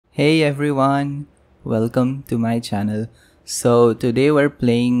Hey everyone, welcome to my channel. So today we're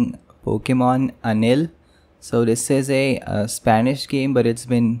playing Pokemon Anil. So this is a Spanish game, but it's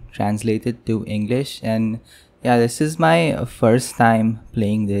been translated to English, and yeah, this is my first time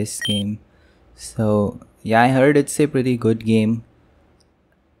playing this game. So yeah, I heard it's a pretty good game.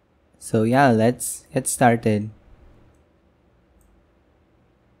 So yeah, let's get started.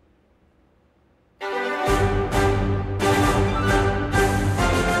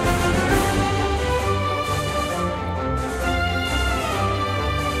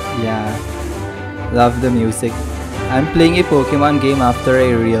 Yeah, love the music. I'm playing a Pokemon game after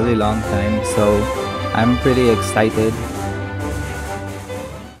a really long time, so I'm pretty excited.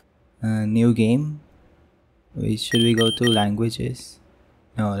 New game. Wait, should we go to languages?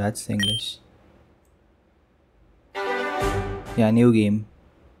 No, that's English. Yeah, new game.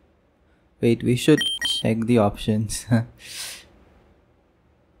 Wait, we should check the options.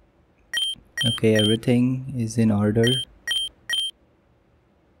 Okay, everything is in order.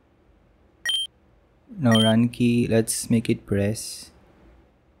 No, run key, let's make it press.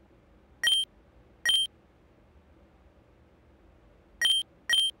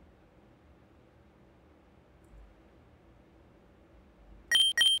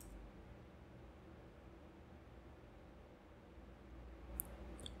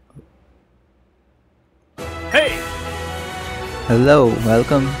 Hey! Hello,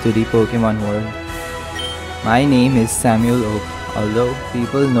 welcome to the Pokemon world. My name is Samuel Oak, although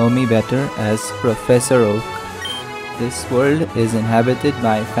people know me better as Professor Oak. This world is inhabited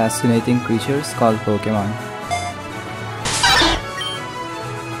by fascinating creatures called Pokemon.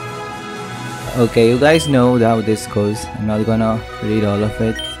 Okay, you guys know how this goes. I'm not gonna read all of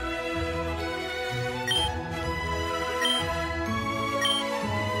it.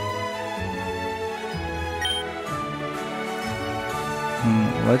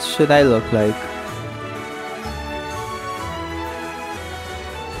 What should I look like?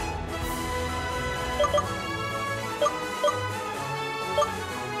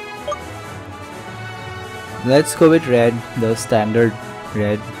 Let's go with red, the standard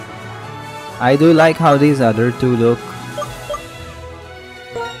red. I do like how these other two look.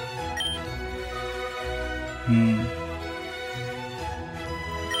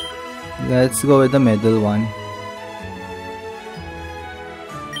 Let's go with the middle one.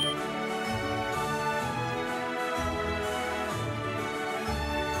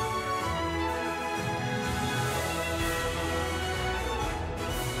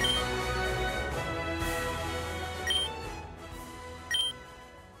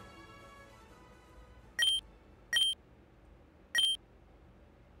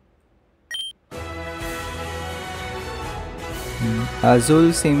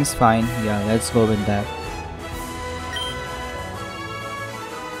 Azul seems fine. Yeah, let's go with that.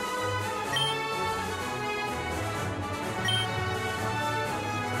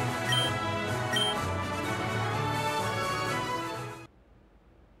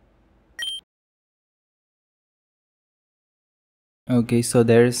 Okay, so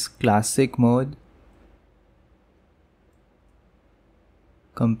there's classic mode,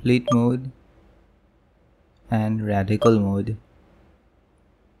 complete mode, and radical mode.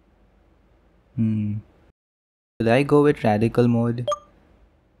 Should I go with radical mode?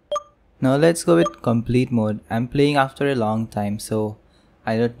 No, let's go with complete mode. I'm playing after a long time, so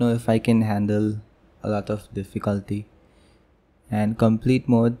I don't know if I can handle a lot of difficulty. And complete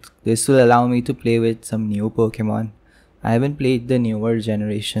mode, this will allow me to play with some new Pokemon. I haven't played the newer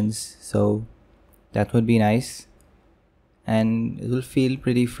generations, so that would be nice. And it will feel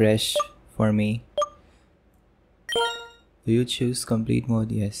pretty fresh for me. Do you choose complete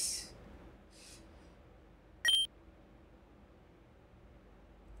mode? Yes.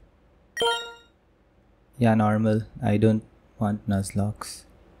 Yeah, normal. I don't want Nuzlocke.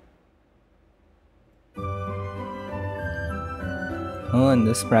 Oh, and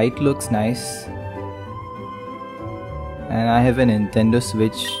the sprite looks nice. And I have a Nintendo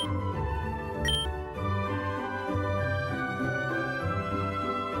Switch.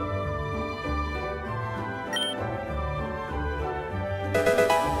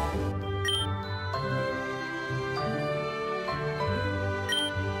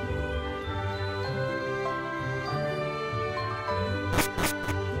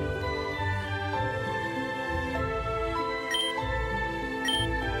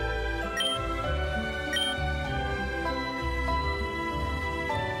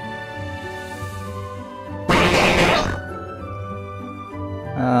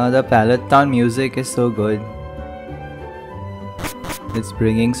 The Pallet Town music is so good. It's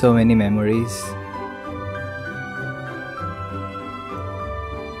bringing so many memories.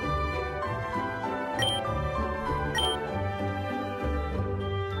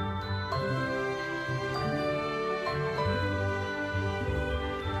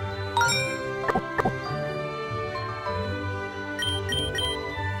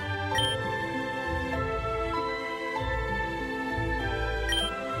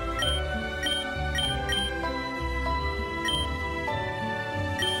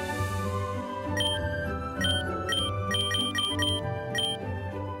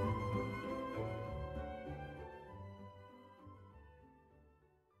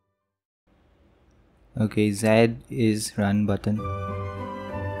 Okay, Z is run button.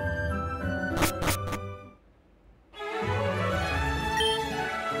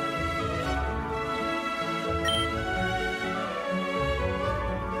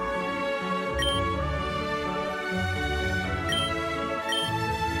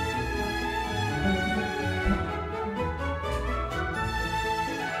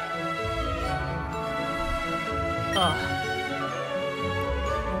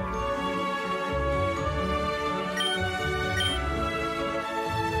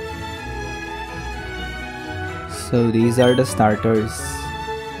 So these are the starters.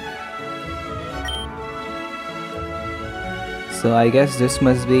 So I guess this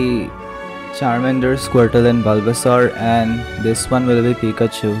must be Charmander, Squirtle and Bulbasaur, and this one will be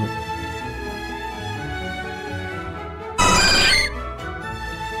Pikachu.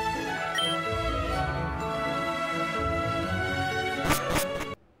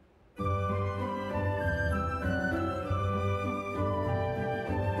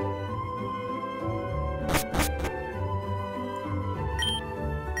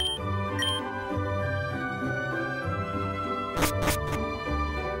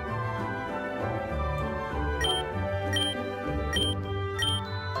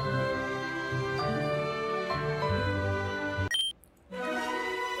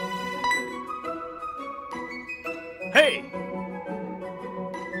 Hey!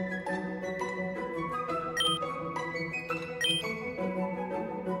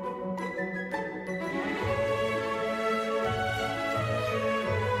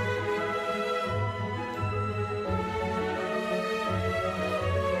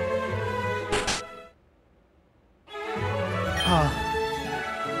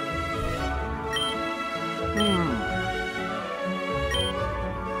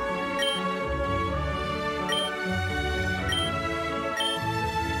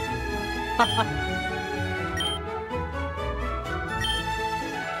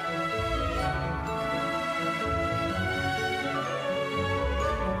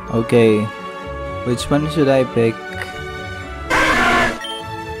 Okay, which one should I pick?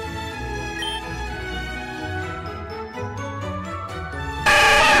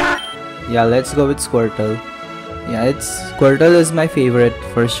 Yeah, let's go with Squirtle. Yeah, Squirtle is my favorite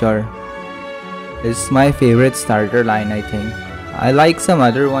for sure. It's my favorite starter line, I think. I like some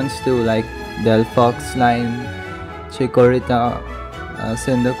other ones too, like Delphox line, Chikorita,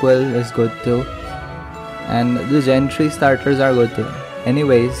 Cyndaquil is good too. And the Gen 3 starters are good too.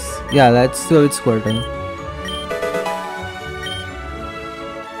 Anyways, yeah, let's go with Squirtle.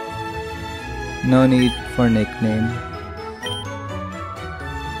 No need for nickname.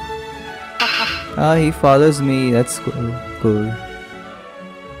 Ah, he follows me, that's cool.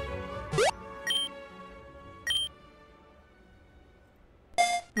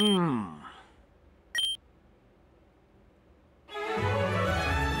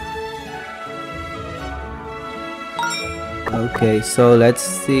 Okay, so let's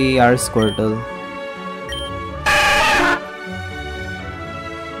see our Squirtle.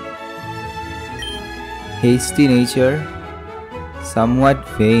 Hasty nature, somewhat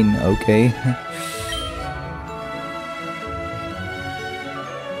vain, okay.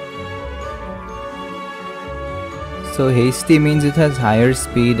 So hasty means it has higher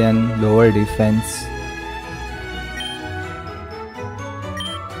speed and lower defense.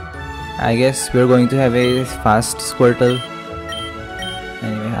 I guess we're going to have a fast Squirtle.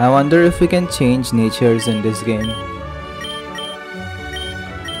 Anyway, I wonder if we can change natures in this game.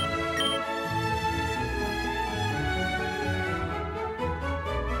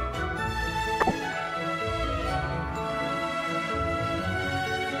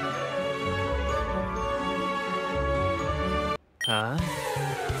 Huh?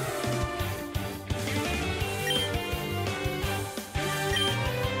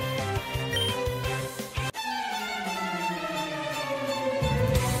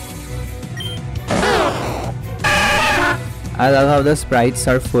 I love how the sprites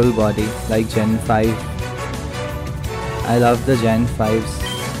are full body, like Gen 5. I love the Gen 5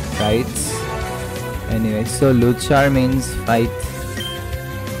 sprites. Anyway, so Luchar means fight.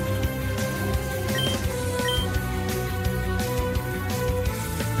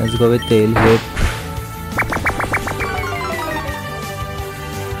 Let's go with Tail Whip.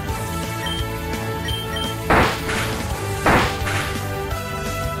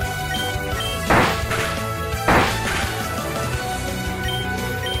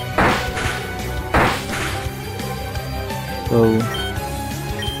 Oh.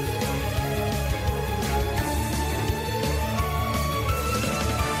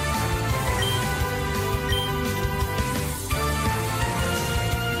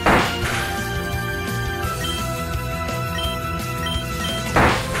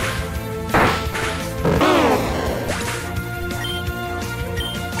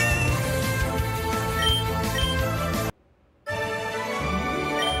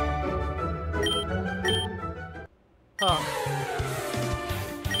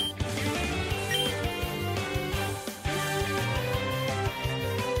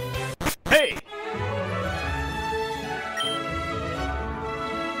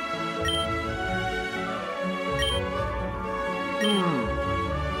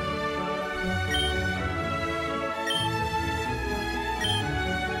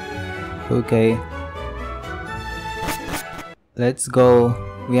 Okay. Let's go.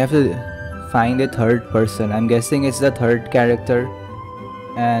 We have to find a third person. I'm guessing it's the third character.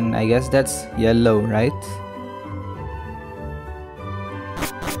 And I guess that's yellow, right?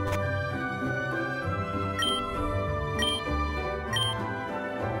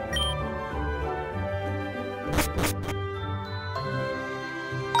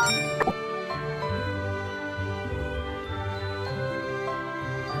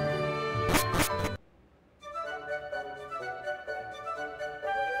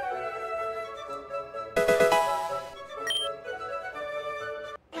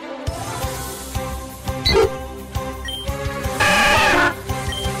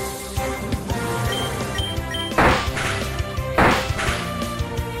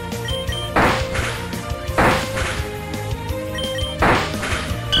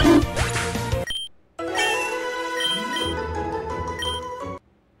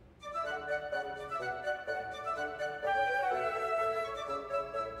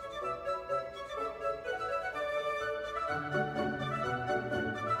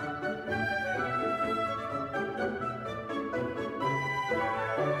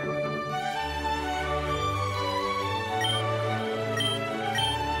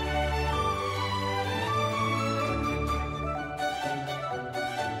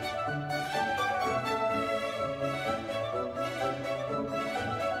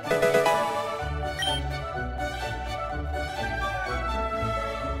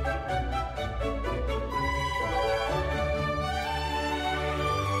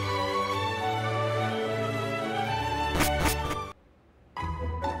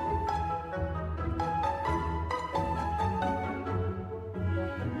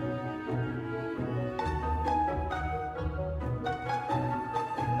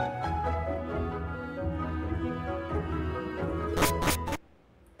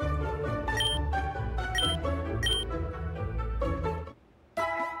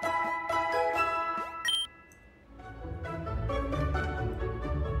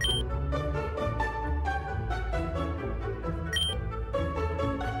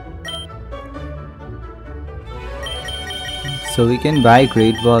 So we can buy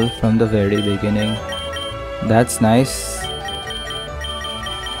Great Ball from the very beginning. That's nice.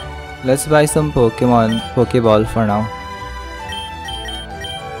 Let's buy some Pokeball for now.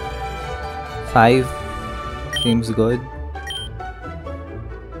 5 seems good.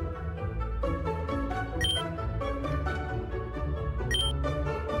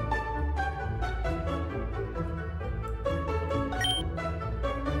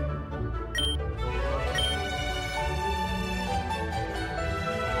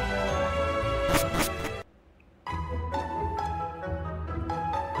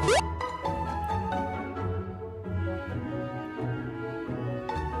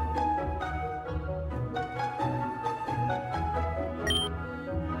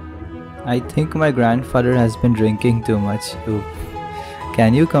 I think my grandfather has been drinking too much. Ooh.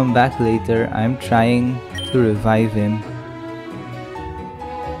 Can you come back later? I'm trying to revive him.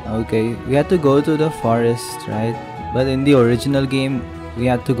 Okay, we had to go to the forest, right? But in the original game, we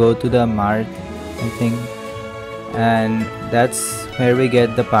had to go to the mart, I think. And that's where we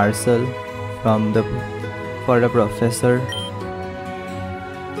get the parcel from for the professor.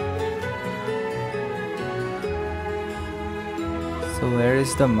 So where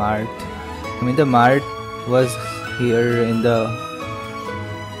is the mart? I mean, the mart was here in the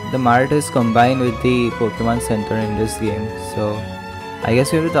mart is combined with the Pokemon Center in this game. So I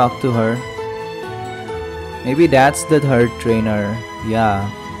guess we have to talk to her. Maybe that's the third trainer. Yeah.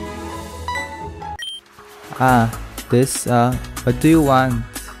 This, what do you want?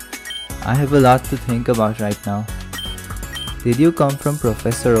 I have a lot to think about right now. Did you come from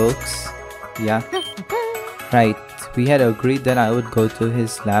Professor Oak's? Yeah. Right. We had agreed that I would go to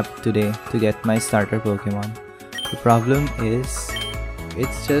his lab today to get my starter Pokemon. The problem is,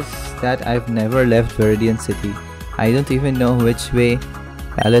 it's just that I've never left Viridian City. I don't even know which way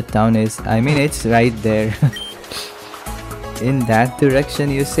Pallet Town is. I mean, it's right there. In that direction,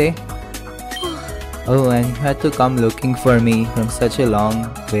 you say? Oh, and you had to come looking for me from such a long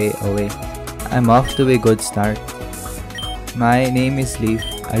way away. I'm off to a good start. My name is Leaf.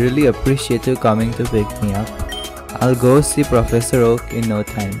 I really appreciate you coming to pick me up. I'll go see Professor Oak in no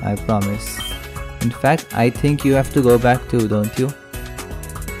time, I promise. In fact, I think you have to go back too, don't you?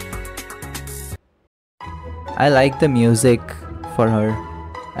 I like the music for her.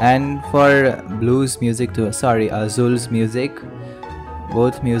 And for Blue's music too. Sorry, Azul's music.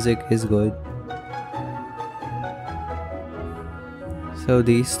 Both music is good. So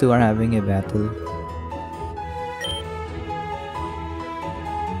these two are having a battle.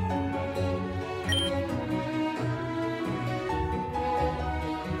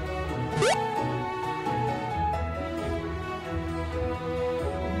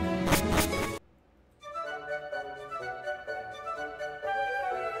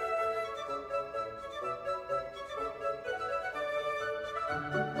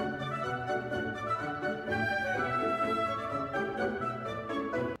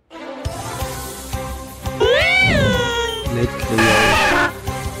 Literally.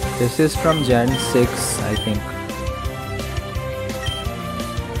 This is from Gen 6, I think.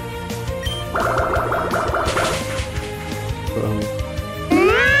 Oh.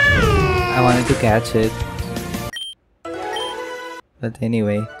 I wanted to catch it. But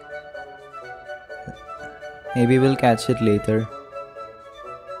anyway. Maybe we'll catch it later.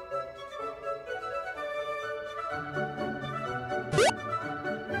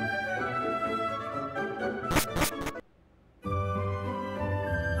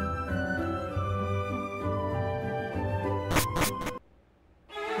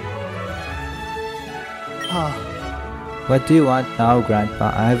 What do you want now,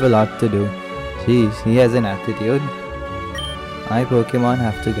 Grandpa? I have a lot to do. Jeez, he has an attitude. My Pokemon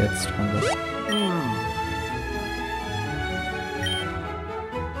have to get stronger.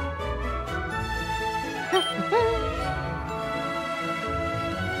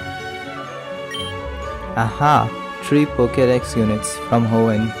 Aha! 3 Pokedex units from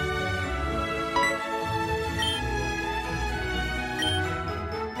Hoenn.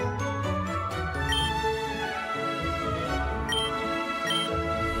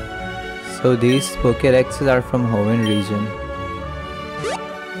 So these Pokedexes are from Hoenn region.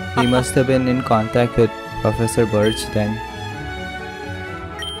 He must have been in contact with Professor Birch then.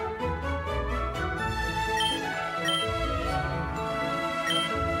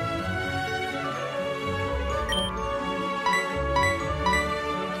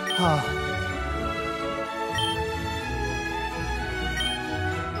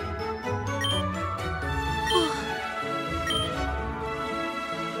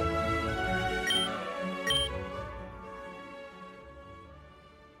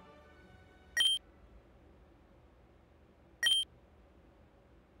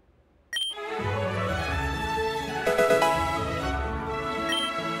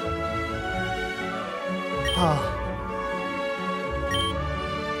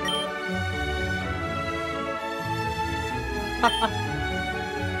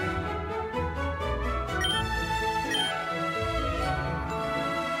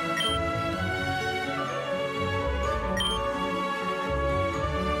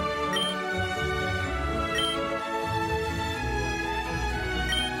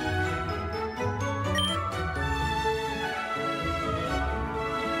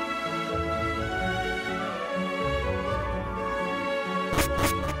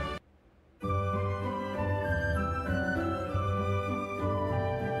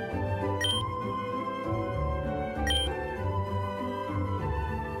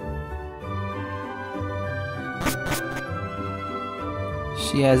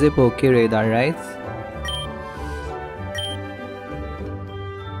 She has a Poke Radar, right?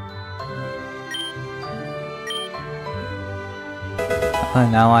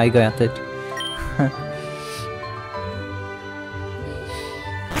 Now I got it.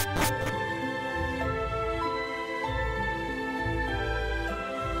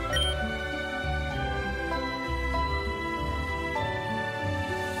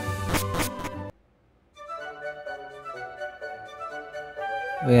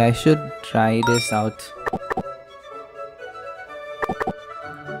 Wait, I should try this out.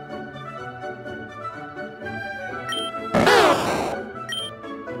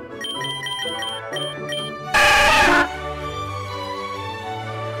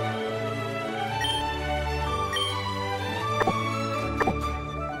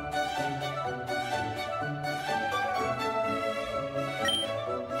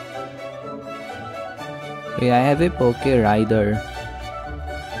 Wait, I have a Poke Rider.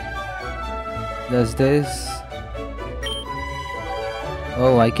 Does this...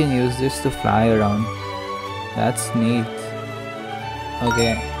 Oh, I can use this to fly around. That's neat.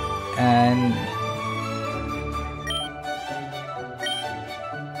 Okay, and...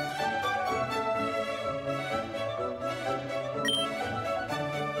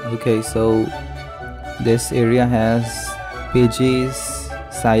 Okay, so this area has Pidgeys,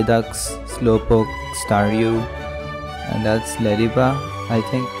 Psyducks, Slowpoke, Staryu, and that's Lediba, I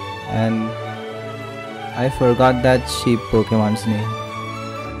think, and I forgot that sheep Pokemon's name.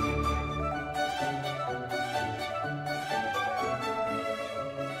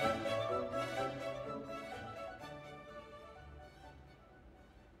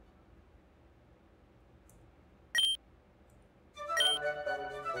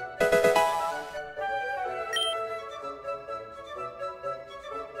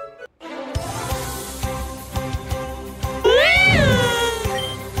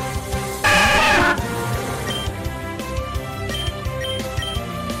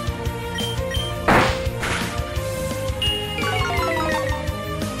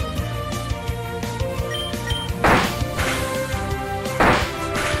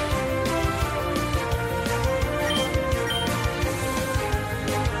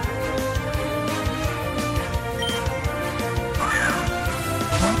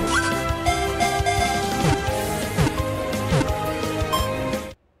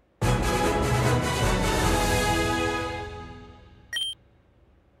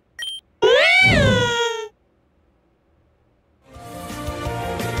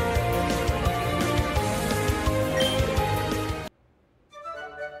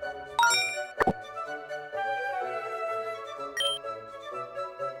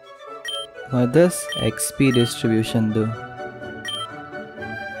 What does XP distribution do?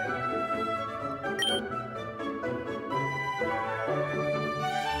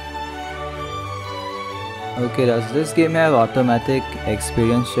 Okay, does this game have automatic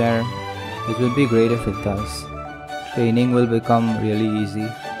experience share? It would be great if it does. Training will become really easy.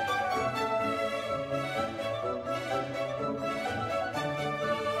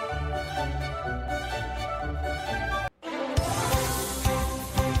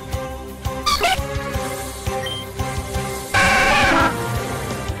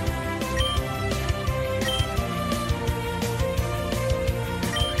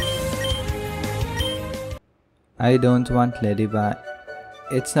 I don't want Ladybug.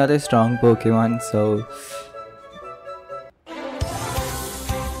 It's not a strong Pokemon, so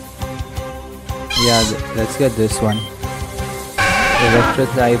yeah, let's get this one. Electric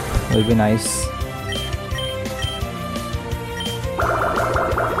type will be nice.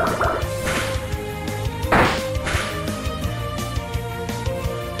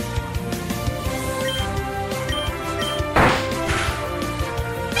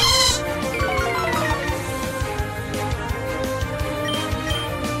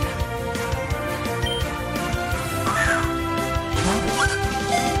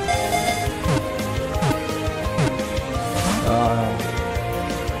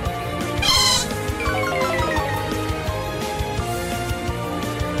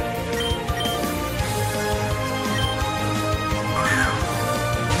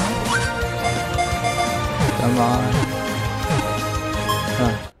 Come on.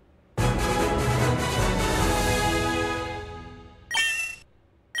 Huh.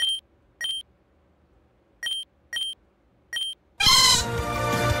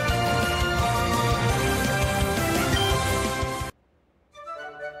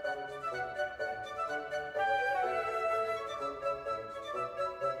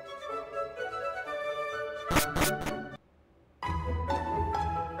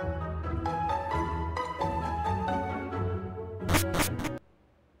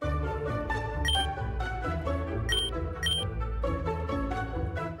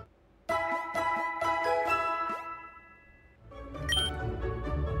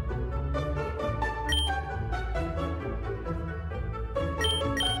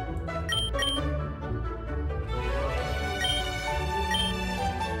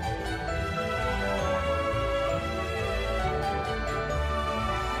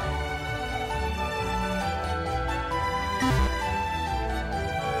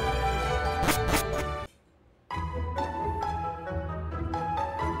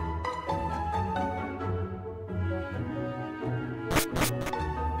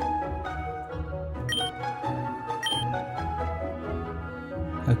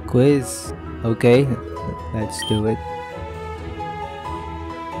 A quiz. Okay, let's do it.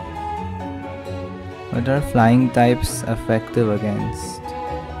 What are flying types effective against?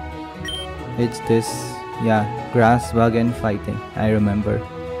 It's this, yeah, grass, bug and fighting, I remember.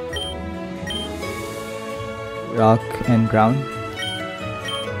 Rock and ground.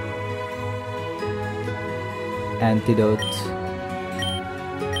 Antidote.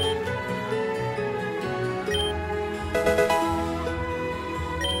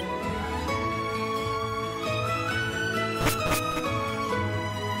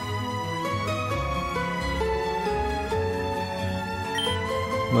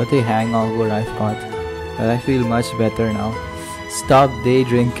 What a hangover I've got, but I feel much better now. Stop day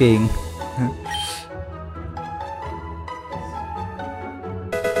drinking.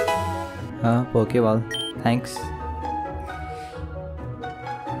 Pokeball, thanks.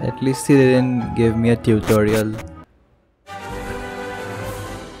 At least he didn't give me a tutorial.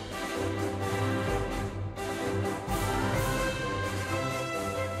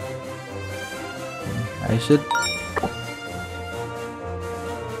 I should...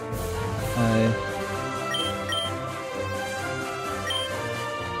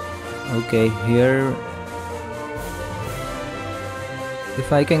 okay, here...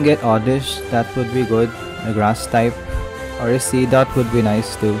 if I can get Oddish, that would be good. A grass type or a Seedot would be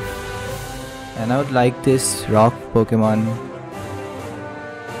nice too. And I would like this rock Pokemon.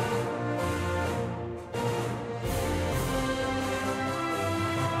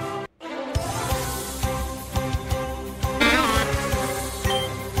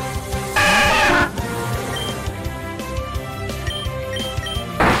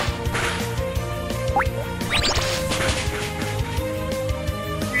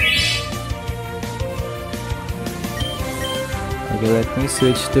 Okay, let me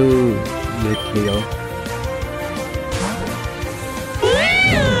switch to Litleo.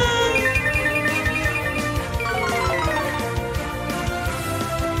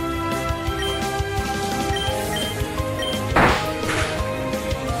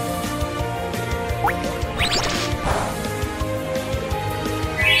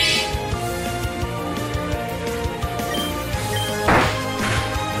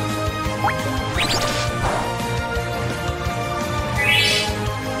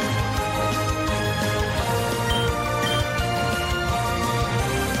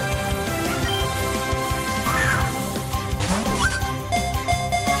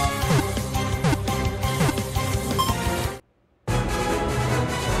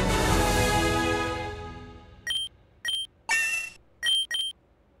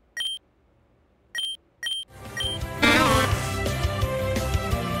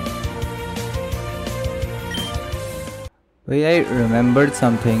 Wait, I remembered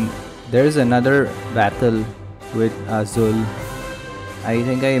something. There's another battle with Azul. I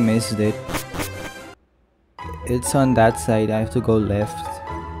think I missed it. It's on that side. I have to go left.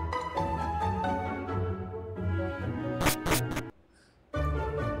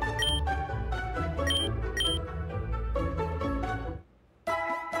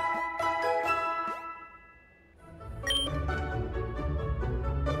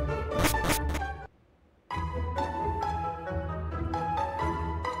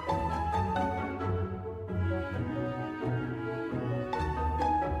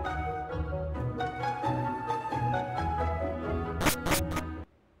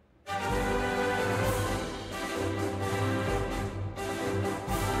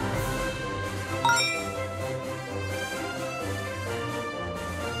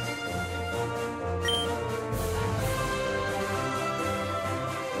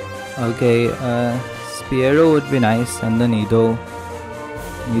 Okay, Spearow would be nice, and the Nidorans.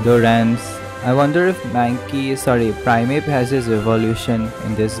 I wonder if Primeape has his evolution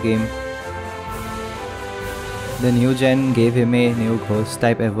in this game. The new gen gave him a new ghost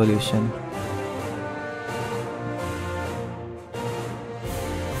type evolution.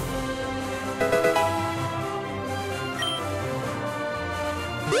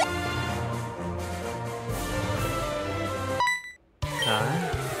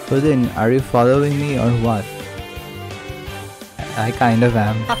 Puddin, are you following me or what? I kind of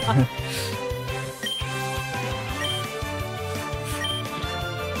am.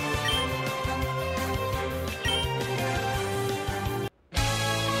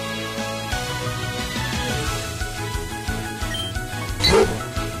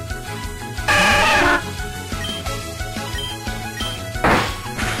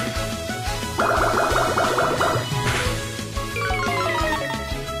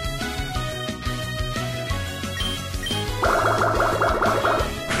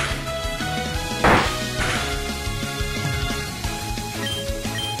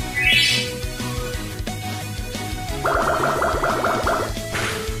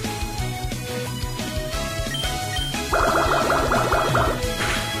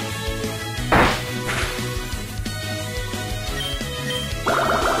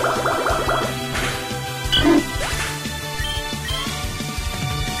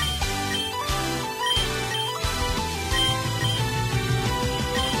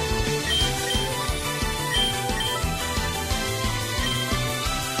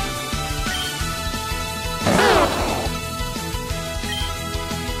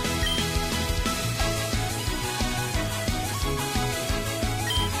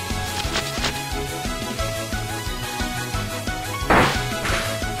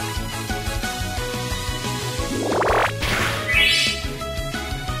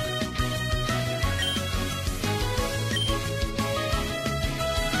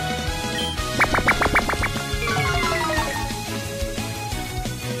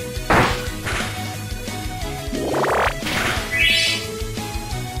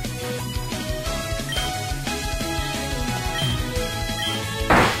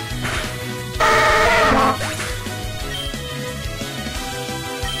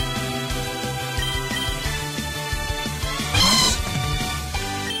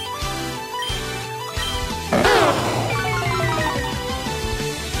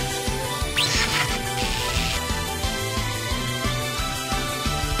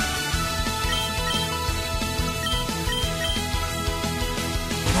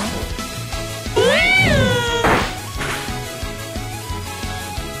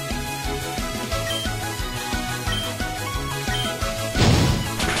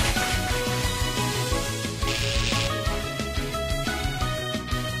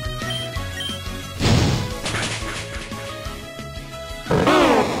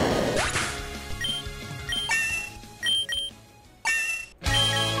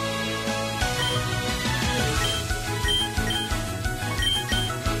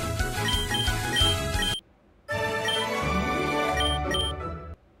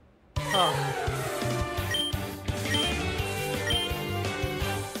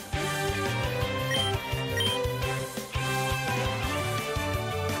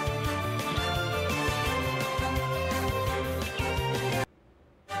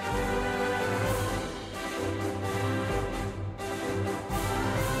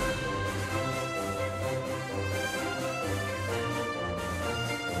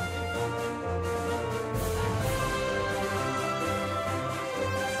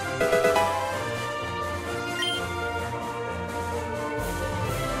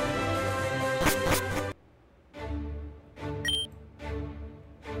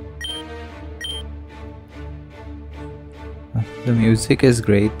 The music is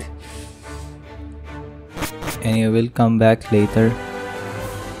great. Anyway, we'll come back later.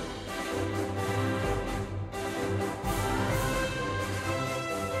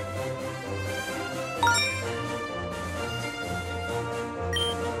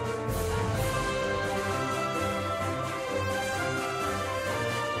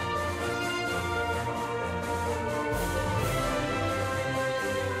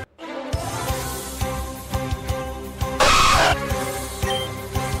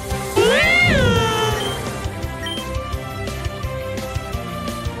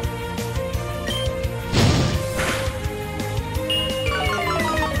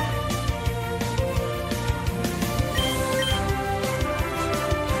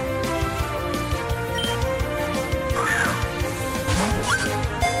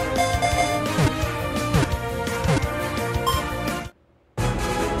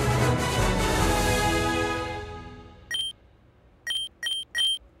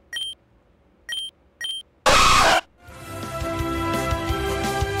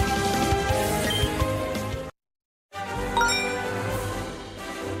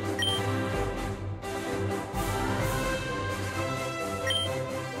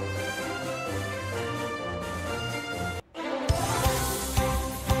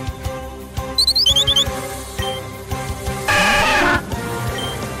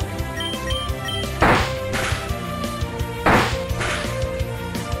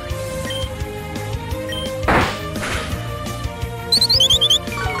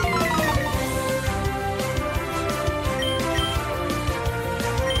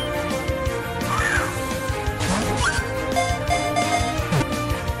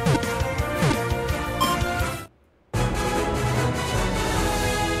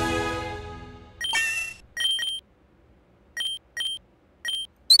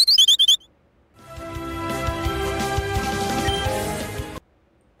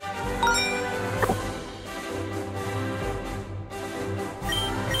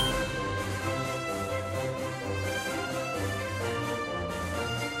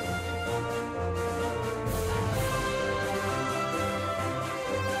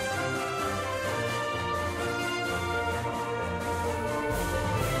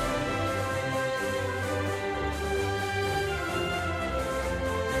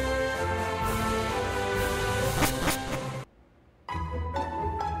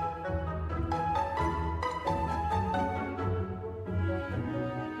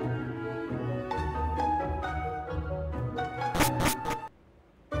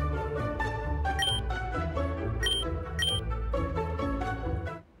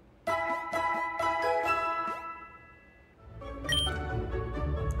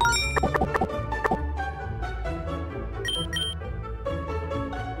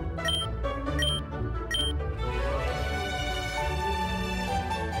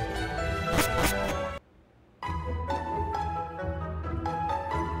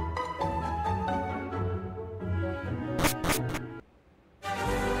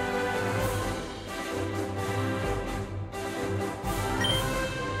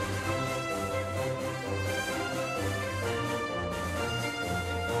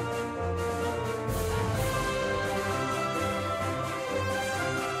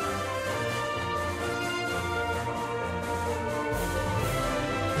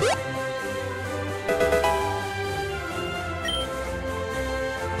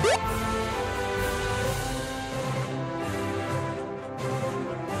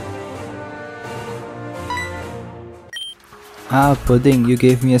 Ah, Pudding, you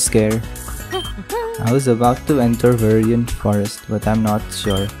gave me a scare. I was about to enter Viridian Forest, but I'm not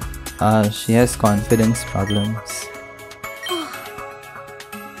sure. She has confidence problems.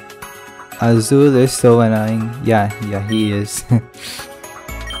 Azul is so annoying. Yeah, he is.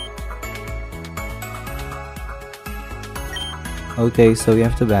 Okay, so we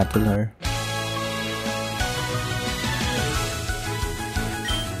have to battle her.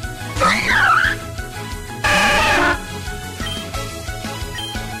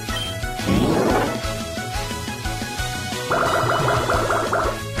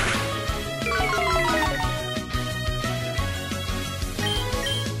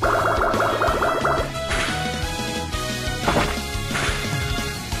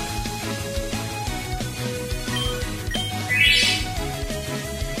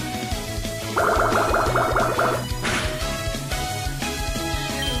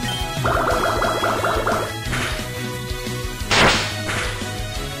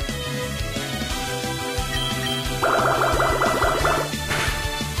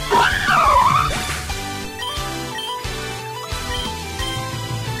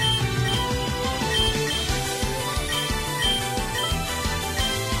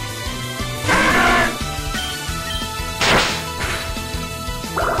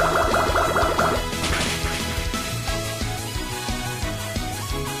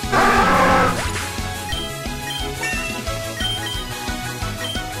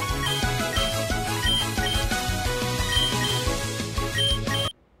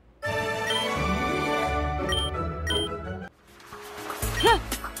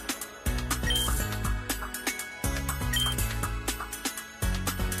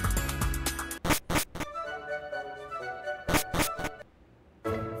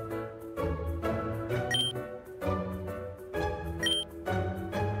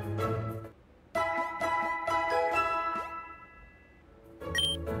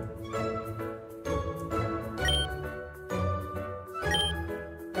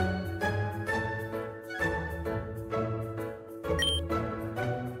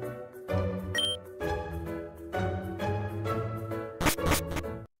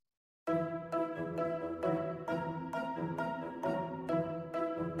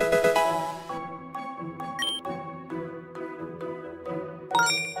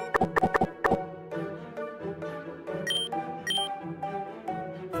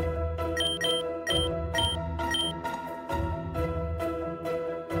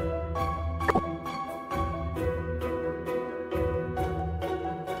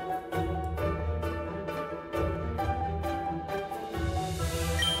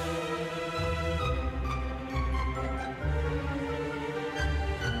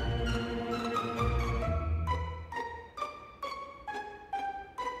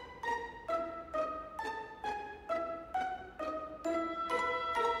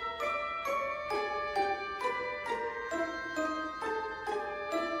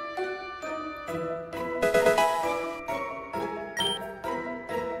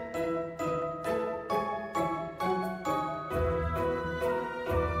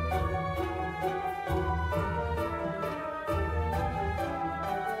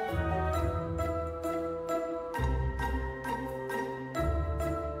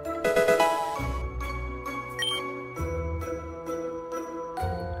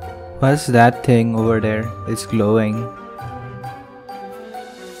 What's that thing over there? It's glowing.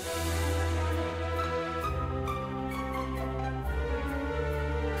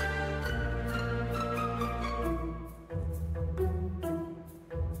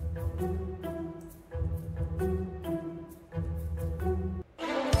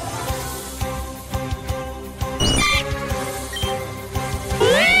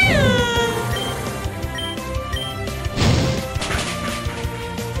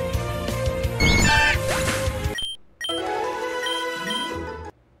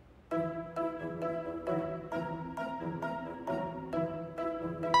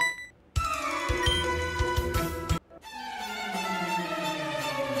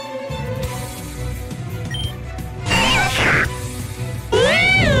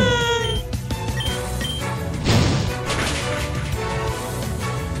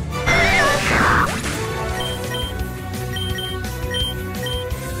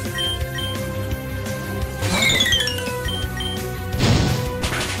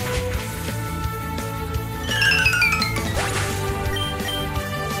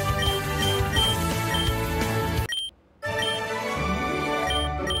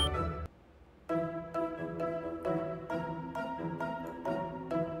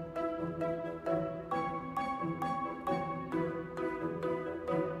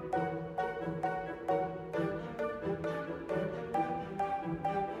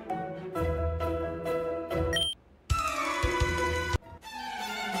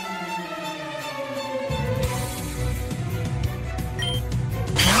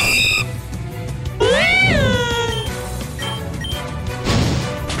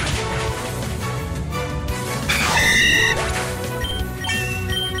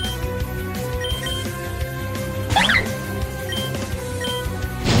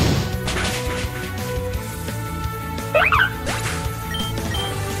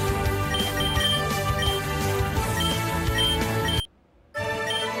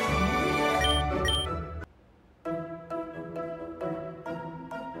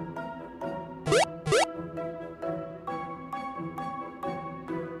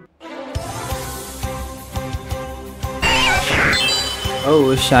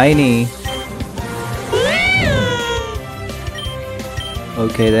 Oh, shiny.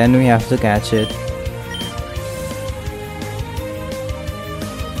 Okay, then we have to catch it.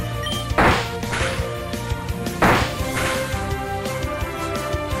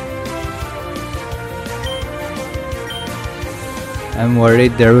 I'm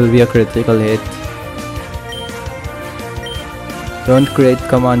worried there will be a critical hit. Don't crit,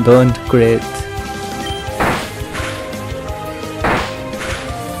 come on, don't crit.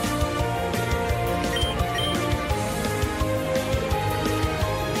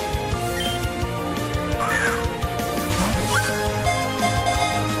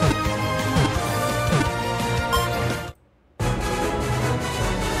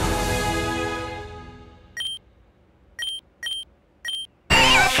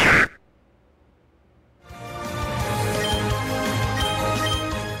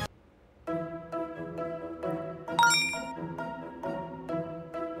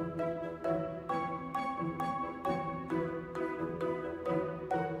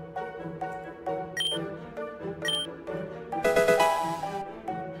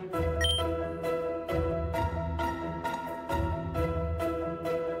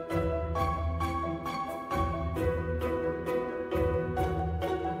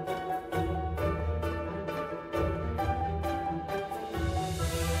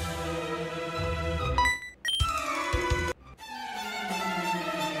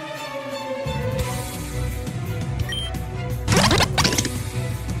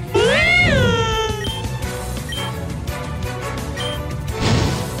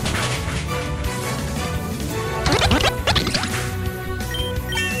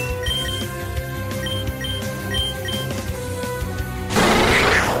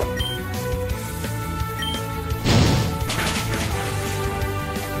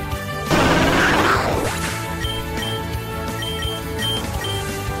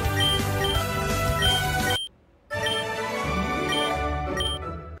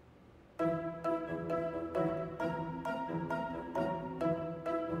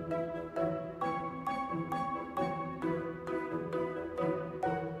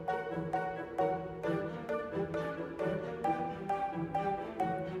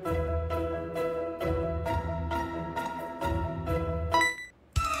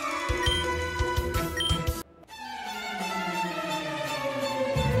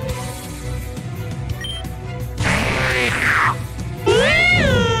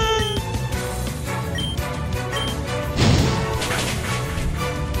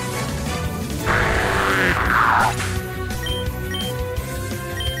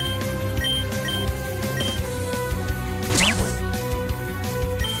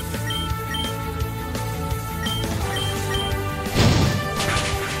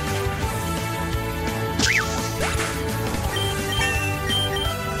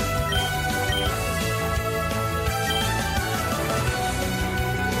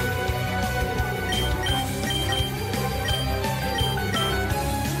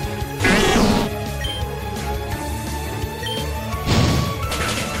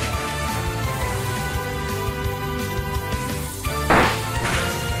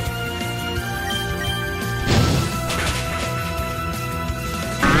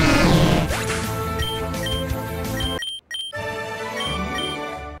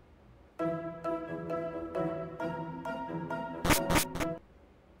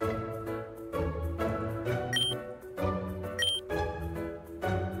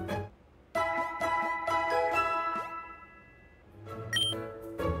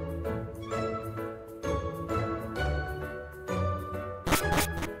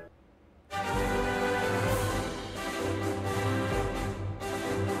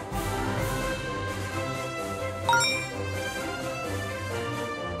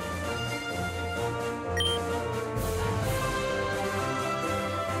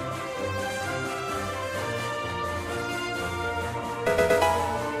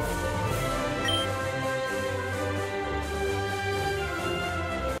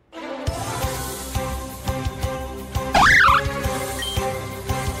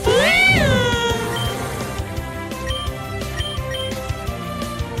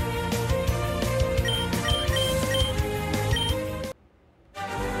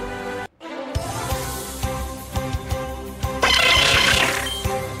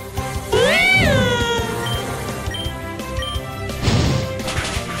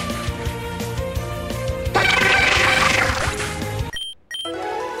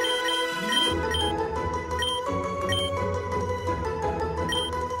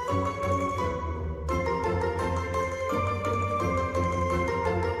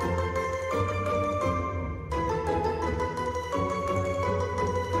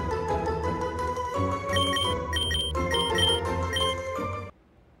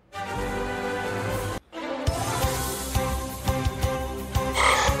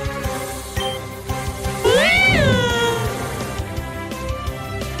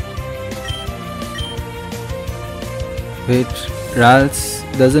 Wait, Rals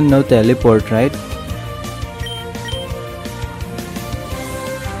doesn't know teleport, right?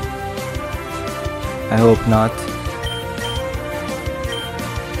 I hope not.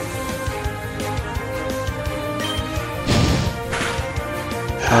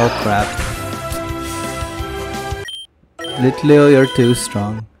 Oh crap. Litleo, you're too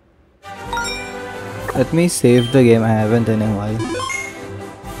strong. Let me save the game, I haven't in a while.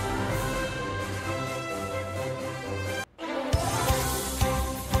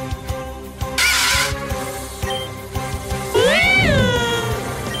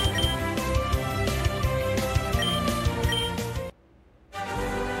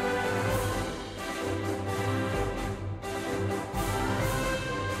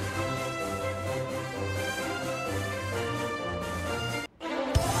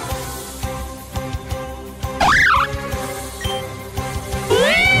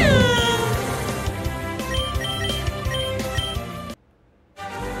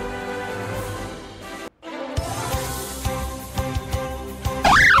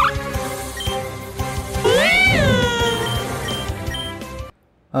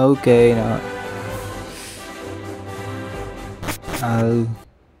 Okay, now I'll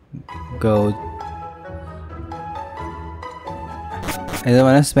go. I don't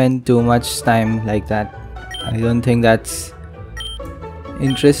want to spend too much time like that. I don't think that's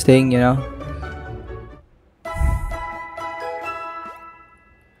interesting, you know.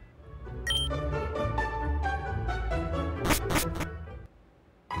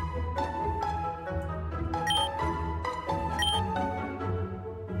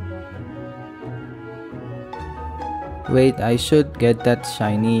 Wait, I should get that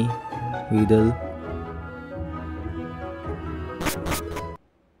shiny Weedle.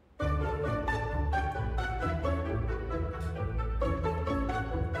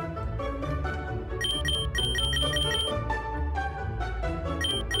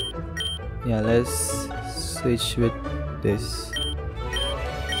 Yeah, let's switch with this.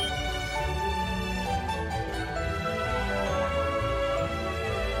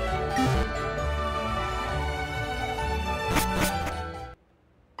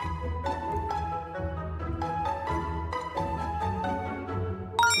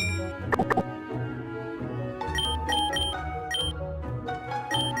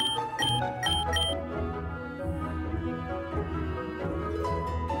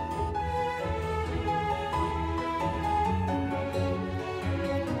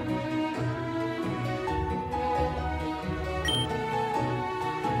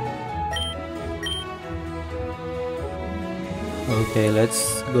 Okay,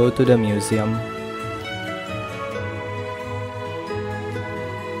 let's go to the museum.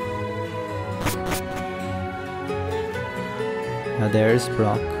 Now there's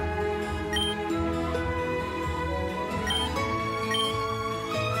Brock.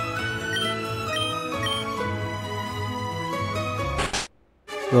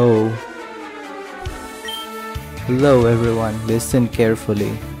 Whoa. Hello everyone, listen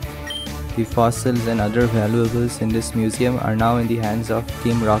carefully. The fossils and other valuables in this museum are now in the hands of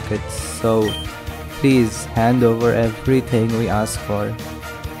Team Rocket, so please hand over everything we ask for.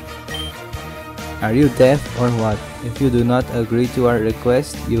 Are you deaf or what? If you do not agree to our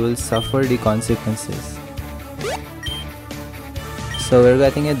request, you will suffer the consequences. So we're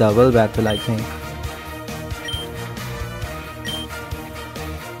getting a double battle, I think.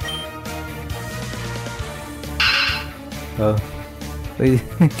 Oh. Wait,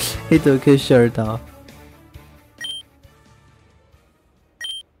 he took his shirt off.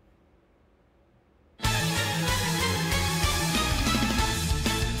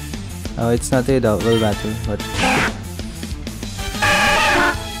 Oh, it's not a double battle, but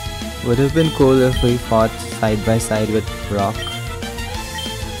would have been cool if we fought side by side with Brock.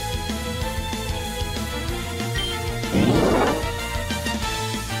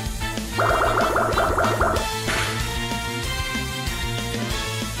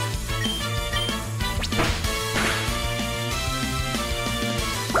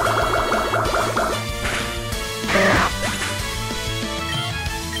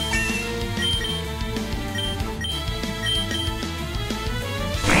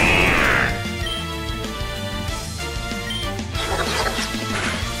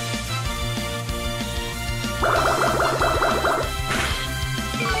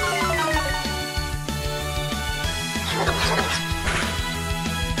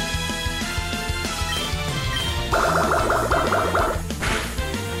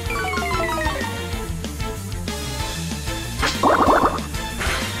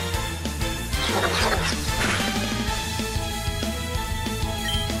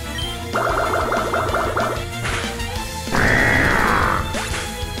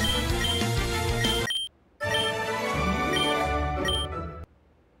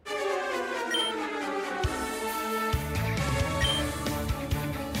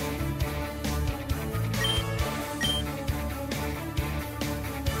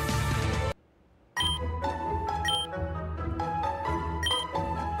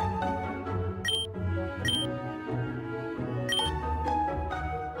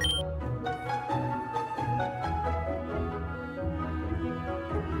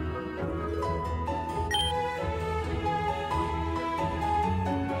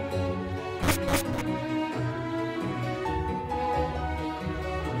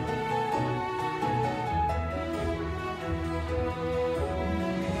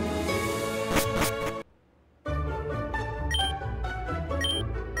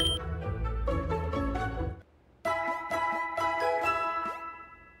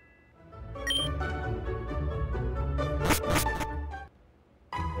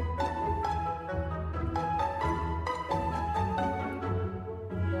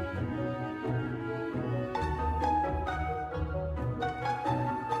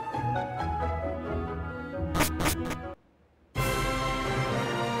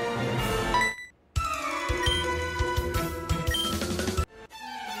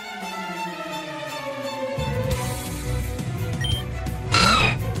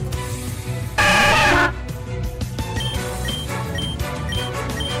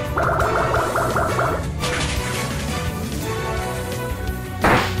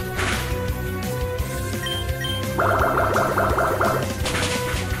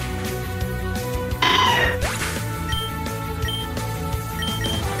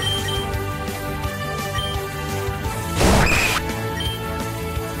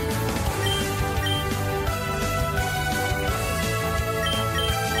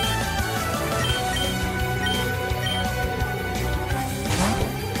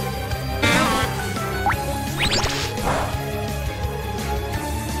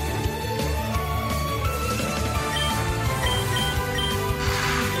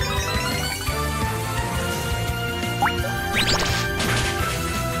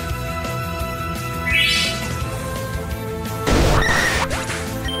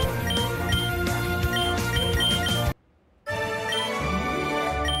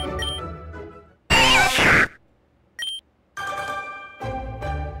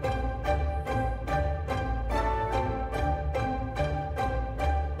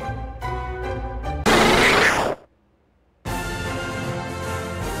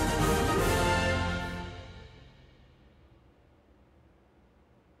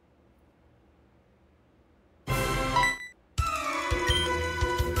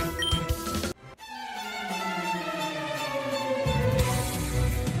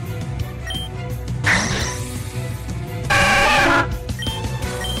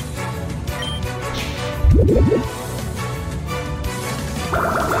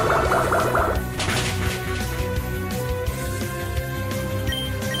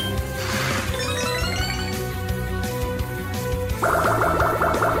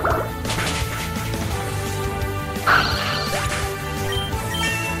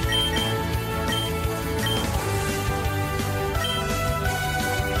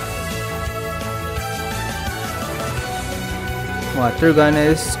 Water gun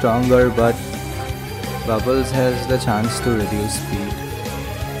is stronger, but Bubbles has the chance to reduce speed.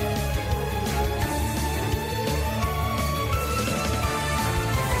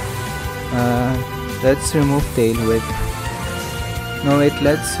 Let's remove Tail Whip. No wait,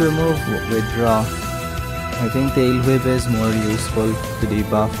 let's remove Withdraw. I think Tail Whip is more useful to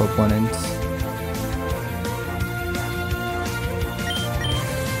debuff opponents.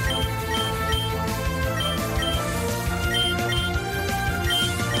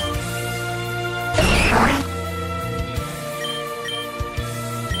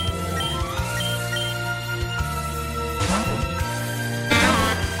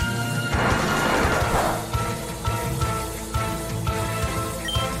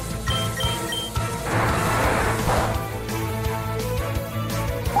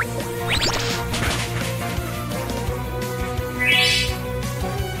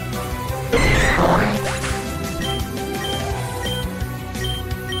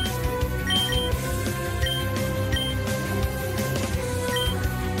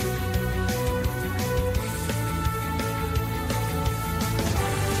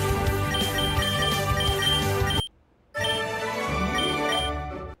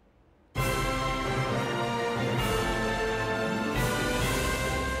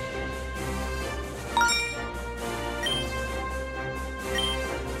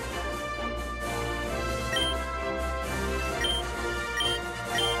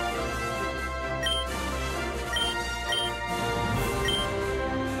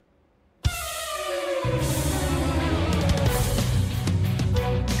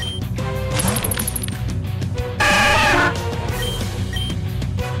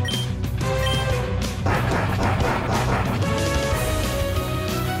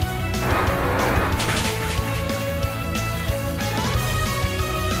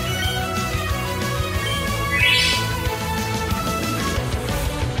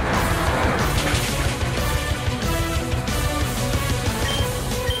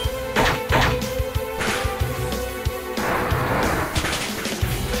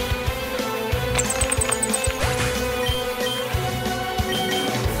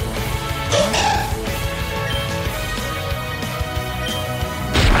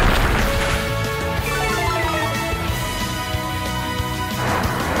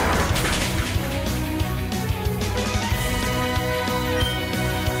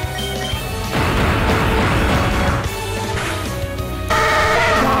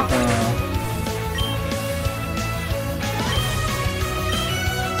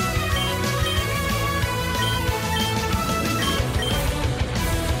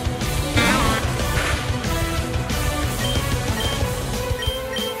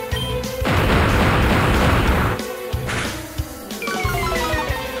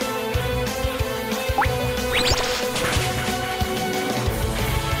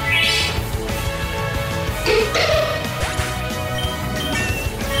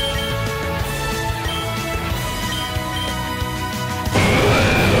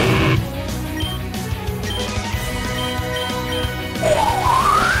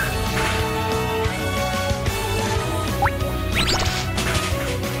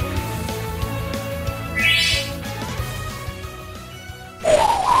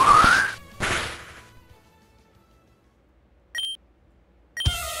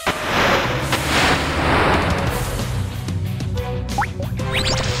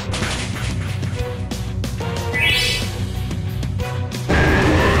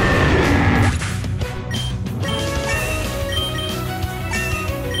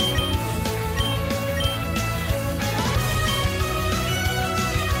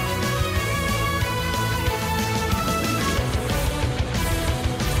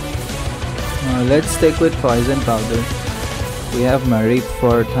 Let's stick with Poison Powder. We have Mareep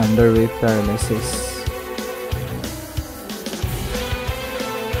for Thunder Wave Paralysis.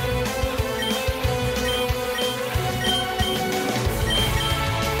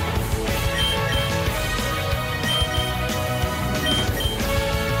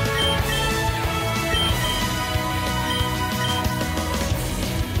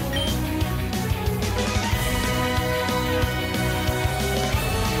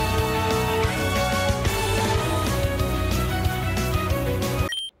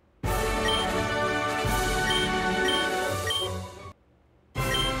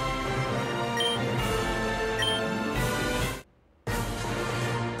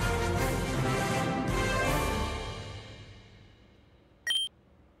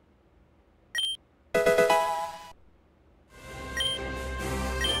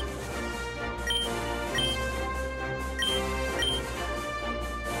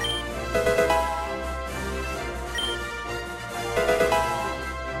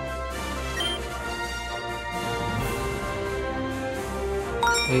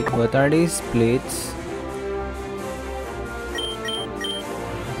 Wait, what are these plates?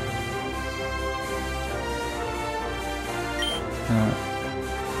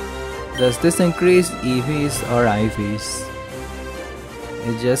 Does this increase EVs or IVs?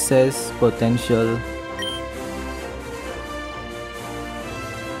 It just says potential.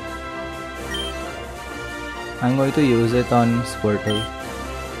 I'm going to use it on Squirtle.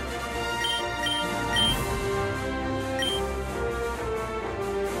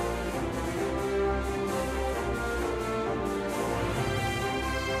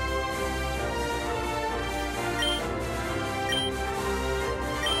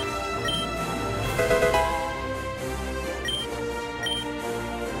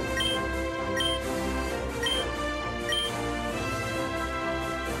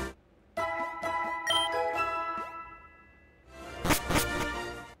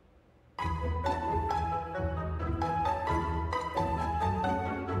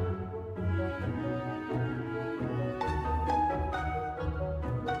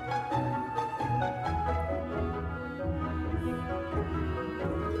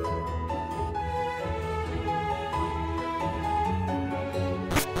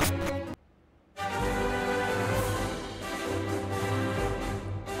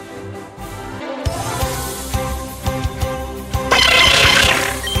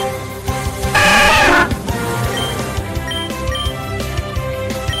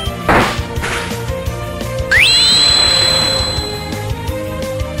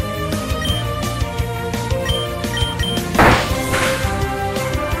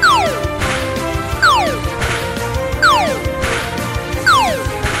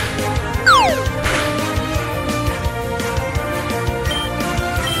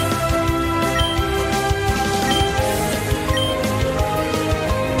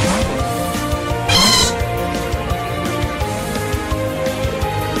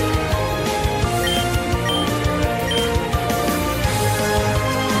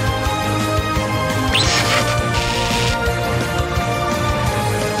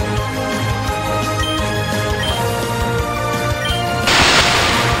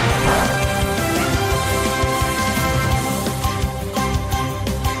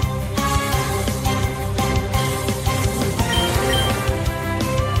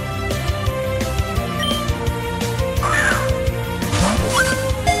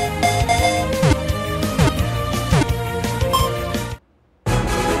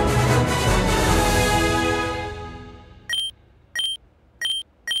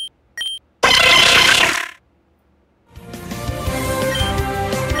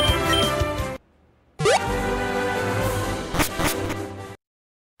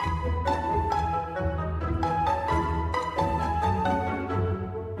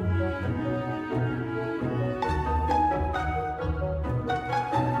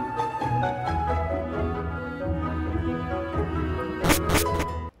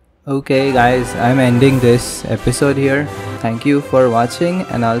 Okay guys, I'm ending this episode here. Thank you for watching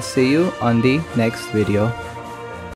and I'll see you on the next video.